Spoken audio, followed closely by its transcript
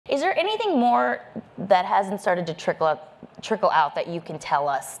Is there anything more that hasn't started to trickle out that you can tell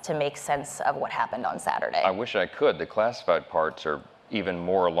us to make sense of what happened on Saturday? I wish I could. The classified parts are even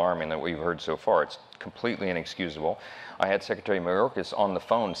more alarming than what we've heard so far. It's completely inexcusable. I had Secretary Mayorkas on the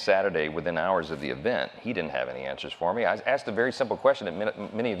phone Saturday within hours of the event. He didn't have any answers for me. I asked a very simple question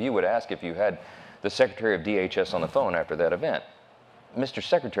that many of you would ask if you had the Secretary of DHS on the phone after that event. Mr.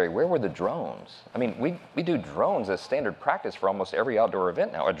 Secretary, where were the drones? I mean, we do drones as standard practice for almost every outdoor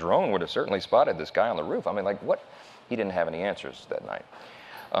event now. A drone would have certainly spotted this guy on the roof. I mean, like, what? He didn't have any answers that night.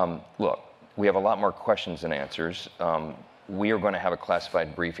 Look, we have a lot more questions than answers. We are going to have a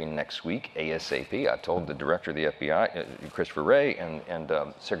classified briefing next week, ASAP. I told the director of the FBI, Christopher Wray, and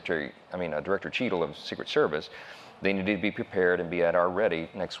Director Cheadle of Secret Service, they need to be prepared and be at our ready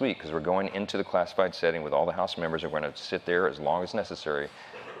next week, because we're going into the classified setting with all the House members, and we're going to sit there as long as necessary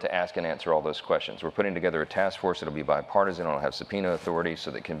to ask and answer all those questions. We're putting together a task force that'll be bipartisan. It'll have subpoena authority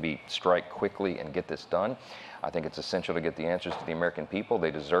so that it can strike quickly and get this done. I think it's essential to get the answers to the American people. They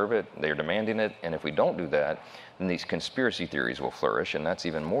deserve it. They're demanding it. And if we don't do that, then these conspiracy theories will flourish, and that's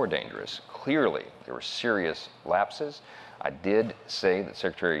even more dangerous. Clearly, there were serious lapses. I did say that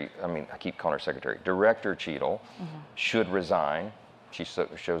I keep calling her Secretary, Director Cheadle should resign. She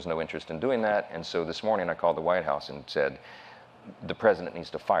shows no interest in doing that. And so this morning I called the White House and said, the president needs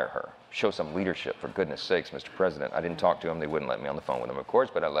to fire her. Show some leadership, for goodness sakes, Mr. President. I didn't talk to him. They wouldn't let me on the phone with him, of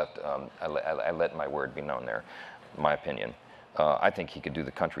course, but I let my word be known there, my opinion. I think he could do the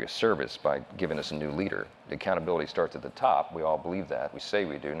country a service by giving us a new leader. The accountability starts at the top. We all believe that. We say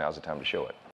we do. Now's the time to show it.